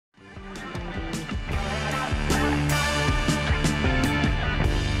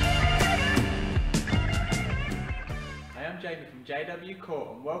JW Court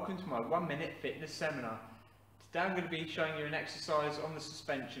and welcome to my 1 minute fitness seminar. Today I'm going to be showing you an exercise on the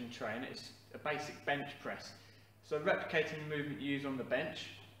suspension train. It's a basic bench press. So replicating the movement used on the bench.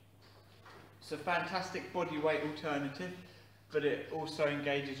 It's a fantastic body weight alternative, but it also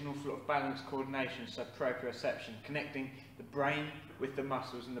engages an awful lot of balance coordination, so proprioception, connecting the brain with the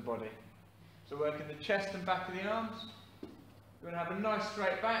muscles in the body. So working the chest and back of the arms. You're going to have a nice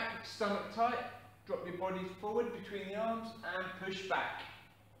straight back, stomach tight. Drop your body forward between the arms and push back.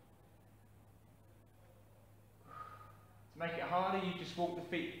 To make it harder, you just walk the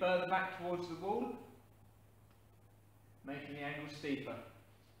feet further back towards the wall, making the angle steeper.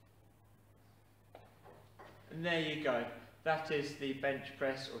 And there you go. That is the bench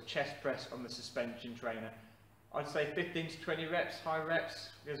press or chest press on the suspension trainer. I'd say 15 to 20 reps, high reps.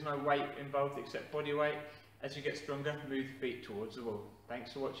 There's no weight involved except body weight. As you get stronger, move the feet towards the wall.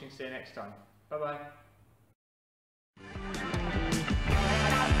 Thanks for watching. See you next time. Bye bye.